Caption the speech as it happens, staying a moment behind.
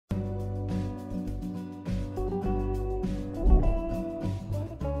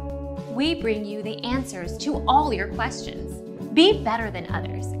we bring you the answers to all your questions. Be better than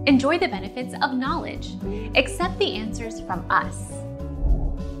others. Enjoy the benefits of knowledge. Accept the answers from us.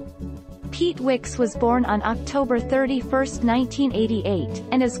 Pete Wicks was born on October 31, 1988,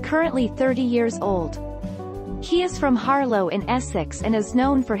 and is currently 30 years old. He is from Harlow in Essex and is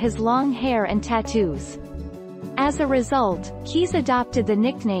known for his long hair and tattoos. As a result, he's adopted the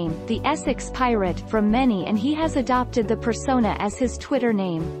nickname, the Essex Pirate, from many, and he has adopted the persona as his Twitter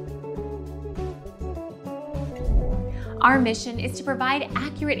name. Our mission is to provide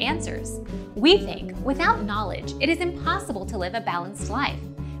accurate answers. We think without knowledge, it is impossible to live a balanced life.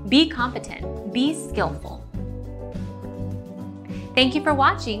 Be competent, be skillful. Thank you for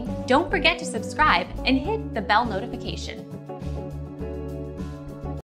watching. Don't forget to subscribe and hit the bell notification.